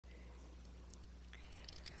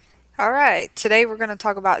Alright, today we're going to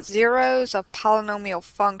talk about zeros of polynomial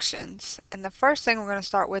functions. And the first thing we're going to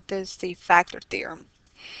start with is the factor theorem.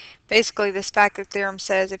 Basically, this factor theorem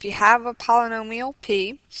says if you have a polynomial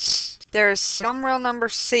p, there's some real number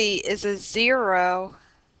c is a zero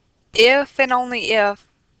if and only if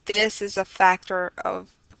this is a factor of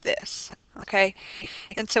this. Okay,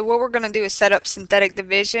 and so what we're going to do is set up synthetic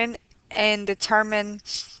division and determine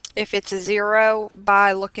if it's a zero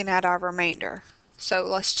by looking at our remainder. So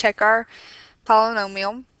let's check our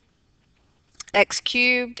polynomial. X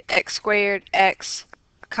cubed, x squared, x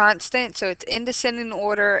constant, so it's in descending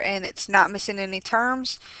order and it's not missing any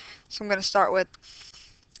terms. So I'm going to start with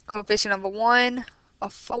coefficient of a 1, a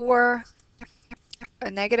 4,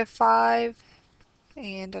 a -5,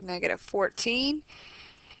 and a -14.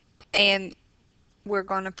 And we're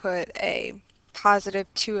going to put a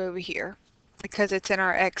 +2 over here because it's in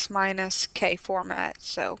our x minus k format.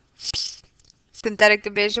 So synthetic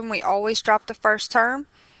division, we always drop the first term,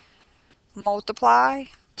 multiply,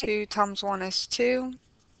 2 times 1 is 2,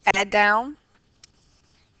 add down,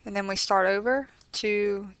 and then we start over.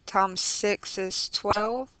 2 times 6 is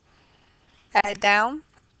 12, add down,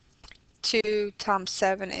 2 times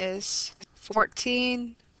 7 is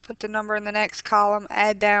 14, put the number in the next column,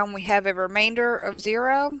 add down, we have a remainder of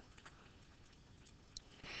 0.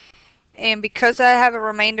 And because I have a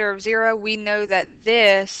remainder of 0, we know that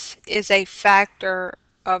this is a factor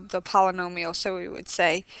of the polynomial. So we would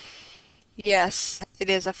say, yes, it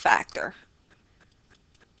is a factor.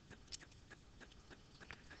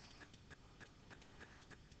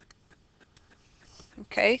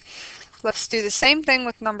 Okay, let's do the same thing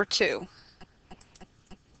with number 2.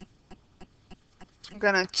 I'm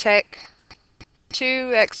going to check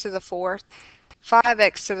 2x to the 4th,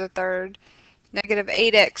 5x to the 3rd,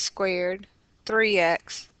 -8x squared,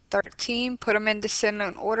 3x, 13. Put them in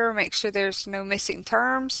descendant order. Make sure there's no missing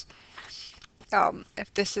terms.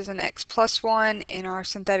 If this is an x plus 1, in our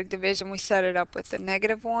synthetic division we set it up with a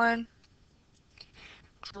 -1.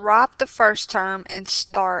 Drop the first term and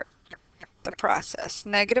start the process.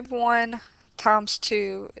 -1 times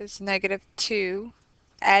 2 is -2.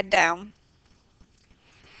 Add down.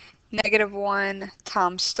 -1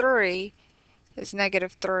 times 3 is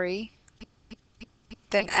 -3.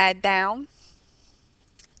 Then add down.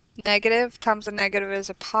 Negative times a negative is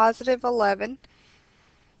a +11.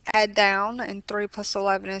 Add down, and 3 plus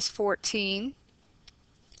 11 is 14.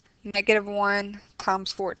 -1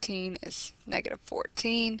 times 14 is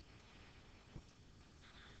 -14.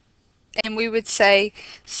 And we would say,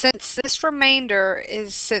 since this remainder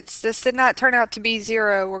is, since this did not turn out to be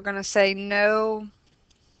 0, we're going to say no,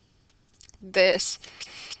 this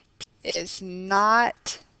is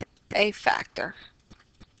not a factor.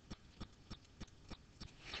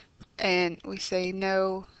 And we say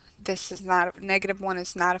no, this is not, -1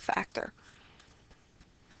 is not a factor.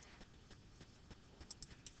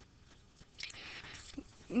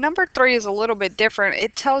 Number 3 is a little bit different.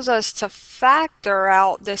 It tells us to factor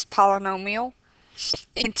out this polynomial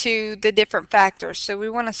into the different factors. So we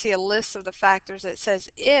want to see a list of the factors that says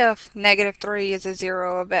if -3 is a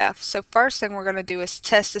 0 of f. So first thing we're going to do is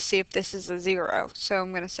test to see if this is a 0. So I'm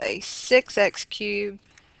going to say 6x cubed,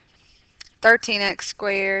 13x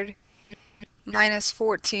squared, minus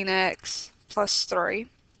 14x plus 3.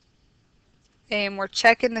 And we're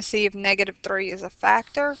checking to see if -3 is a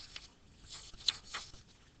factor.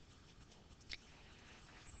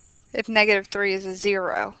 If -3 is a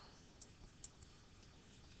 0.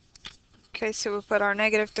 Okay, so we'll put our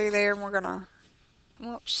 -3 there, and we're gonna,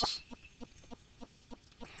 whoops,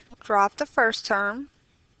 drop the first term,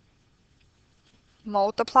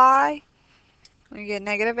 multiply, we get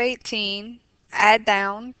 -18, add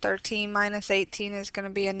down, 13 minus 18 is going to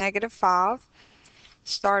be a -5.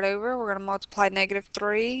 Start over, we're going to multiply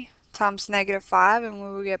 -3 times -5, and we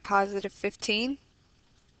will get +15.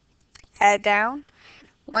 Add down.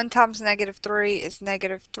 1 times -3 is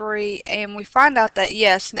 -3, and we find out that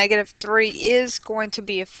yes, -3 is going to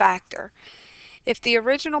be a factor. If the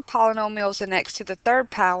original polynomial is an x to the 3rd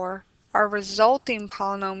power, our resulting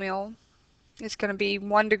polynomial is going to be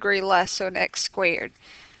 1 degree less, so an x squared.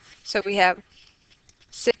 So we have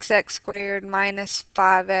 6x squared minus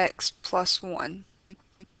 5x plus 1.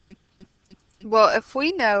 Well, if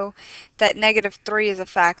we know that -3 is a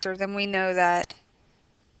factor, then we know that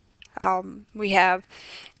we have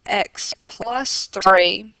x plus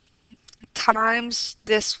 3 times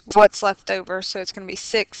this, what's left over, so it's going to be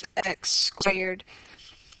 6x squared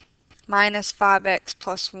minus 5x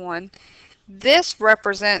plus 1. This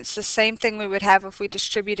represents the same thing we would have if we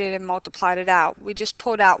distributed and multiplied it out. We just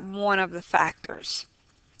pulled out one of the factors.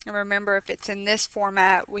 And remember, if it's in this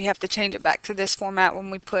format, we have to change it back to this format when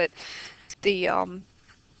we put the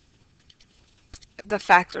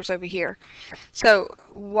factors over here. So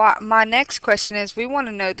my next question is, we want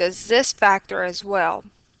to know, does this factor as well?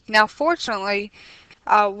 Now, fortunately,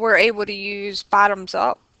 we're able to use bottoms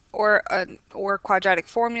up or quadratic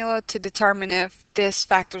formula to determine if this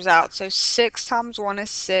factors out. So 6 times 1 is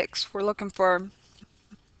 6. We're looking for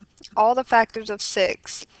all the factors of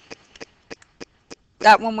 6.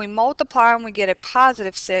 That when we multiply them, we get a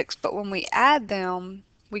positive 6, but when we add them,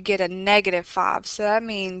 we get a negative 5. So that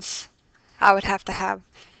means I would have to have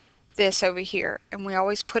this over here. And we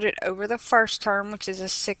always put it over the first term, which is a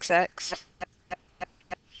 6x.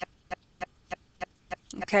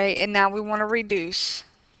 Okay, and now we want to reduce.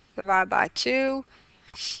 Divide by 2.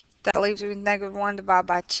 That leaves me with negative 1 divided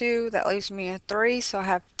by 2. That leaves me a 3. So I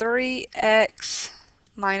have 3x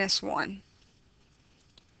minus 1.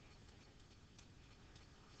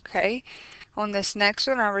 Okay, on this next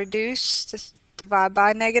one, I reduce this, divide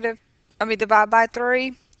by 3. I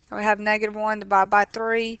would have negative 1 divided by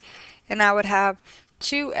 3. And I would have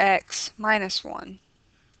 2x minus 1.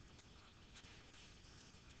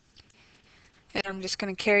 And I'm just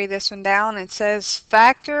going to carry this one down. It says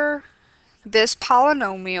factor this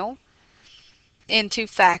polynomial into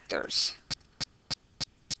factors.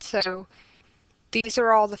 So these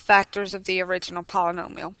are all the factors of the original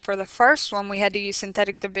polynomial. For the first one, we had to use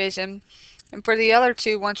synthetic division. And for the other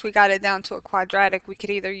two, once we got it down to a quadratic, we could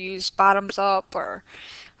either use bottoms up or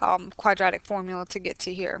quadratic formula to get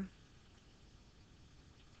to here.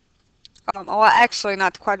 Well, actually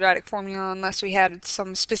not the quadratic formula unless we had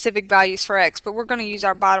some specific values for x, but we're going to use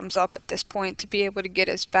our bottoms up at this point to be able to get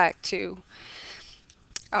us back to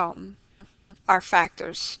our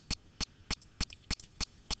factors.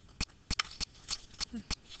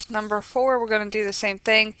 Number 4, we're going to do the same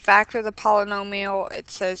thing. Factor the polynomial. It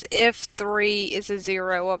says if 3 is a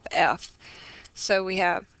 0 of f. So we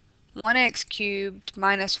have 1x cubed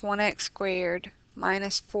minus 1x squared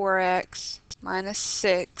minus 4x minus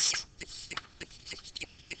 6.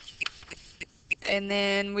 And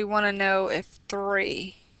then we want to know if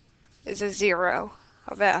 3 is a 0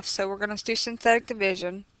 of f. So we're going to do synthetic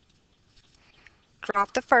division.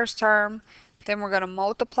 Drop the first term. Then we're going to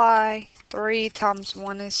multiply. 3 times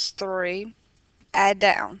 1 is 3. Add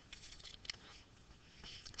down.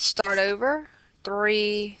 Start over.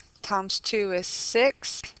 3 times 2 is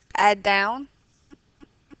 6. Add down.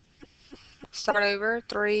 Start over.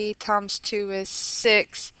 3 times 2 is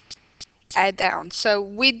 6. Add down. So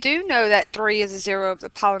we do know that 3 is a 0 of the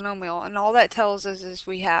polynomial, and all that tells us is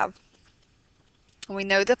we know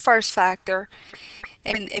the first factor,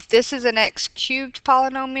 and if this is an x cubed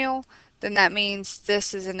polynomial, then that means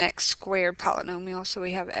this is an x squared polynomial. So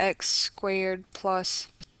we have x squared plus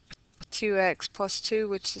 2x plus 2,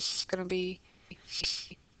 which is going to be,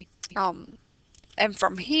 and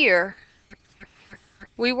from here,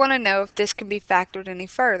 we want to know if this can be factored any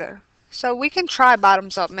further. So we can try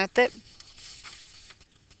bottoms up method.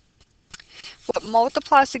 What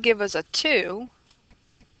multiplies to give us a 2,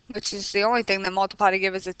 which is the only thing that multiplies to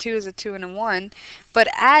give us a 2 is a 2 and a 1, but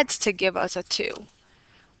adds to give us a 2.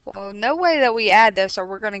 Well, no way that we add this or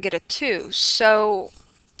we're going to get a 2. So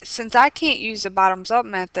since I can't use the bottoms up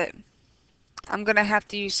method, I'm going to have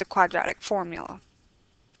to use the quadratic formula.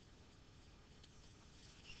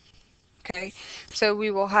 Okay, so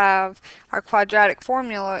we will have our quadratic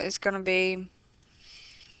formula is going to be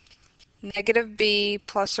negative b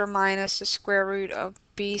plus or minus the square root of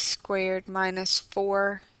b squared minus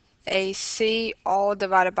 4ac all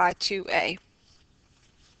divided by 2a.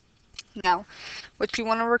 Now, what you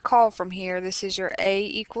want to recall from here, this is your a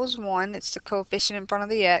equals 1. It's the coefficient in front of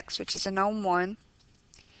the x, which is a known 1.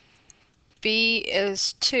 B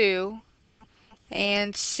is 2.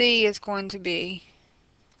 And c is going to be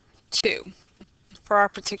 2 for our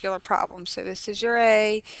particular problem. So this is your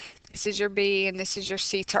a, this is your b, and this is your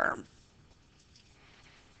c term.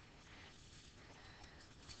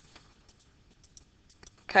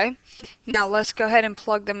 Okay, now let's go ahead and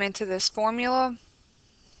plug them into this formula.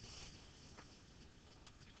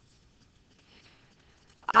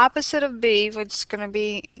 Opposite of b, which is going to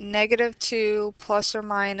be negative 2 plus or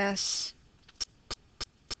minus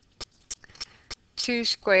 2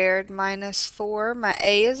 squared minus 4. My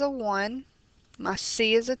a is a 1. My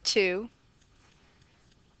c is a 2.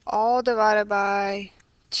 All divided by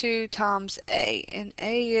 2 times a. And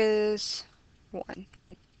a is 1.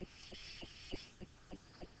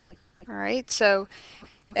 Alright, so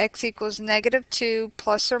x equals negative 2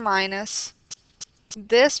 plus or minus.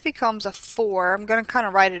 This becomes a 4. I'm going to kind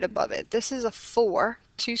of write it above it. This is a 4.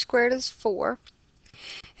 2 squared is 4.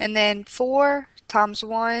 And then 4 times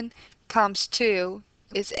 1 times 2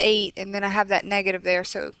 is 8, and then I have that negative there,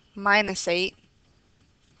 so minus 8.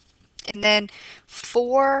 And then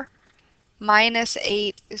 4 minus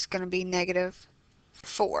 8 is going to be negative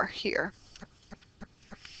 4 here.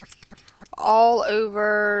 All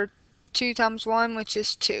over 2 times 1, which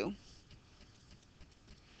is 2.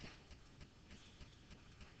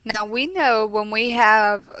 Now we know when we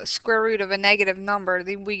have a square root of a negative number,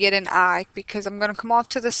 then we get an I, because I'm going to come off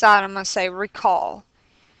to the side, I'm going to say recall.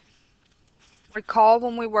 Recall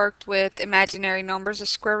when we worked with imaginary numbers, the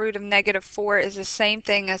square root of negative 4 is the same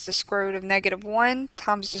thing as the square root of negative 1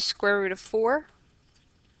 times the square root of 4.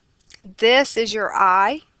 This is your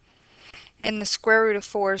I, and the square root of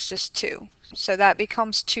 4 is just 2. So that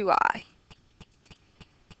becomes 2I.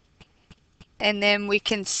 And then we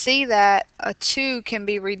can see that a 2 can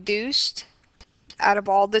be reduced out of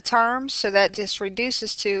all the terms, so that just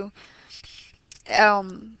reduces to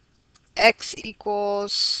x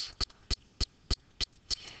equals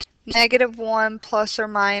negative 1 plus or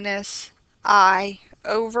minus I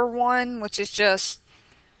over 1, which is just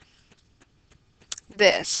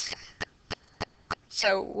this.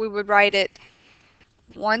 So we would write it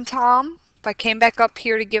one time. If I came back up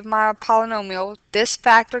here to give my polynomial, this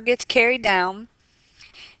factor gets carried down,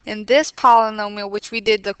 and this polynomial, which we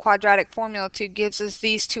did the quadratic formula to, gives us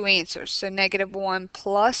these two answers. So negative 1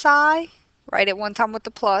 plus I, write it one time with the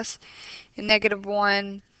plus, and negative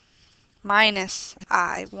 1 minus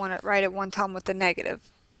I, write it one time with the negative.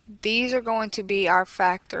 These are going to be our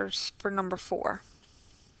factors for number 4.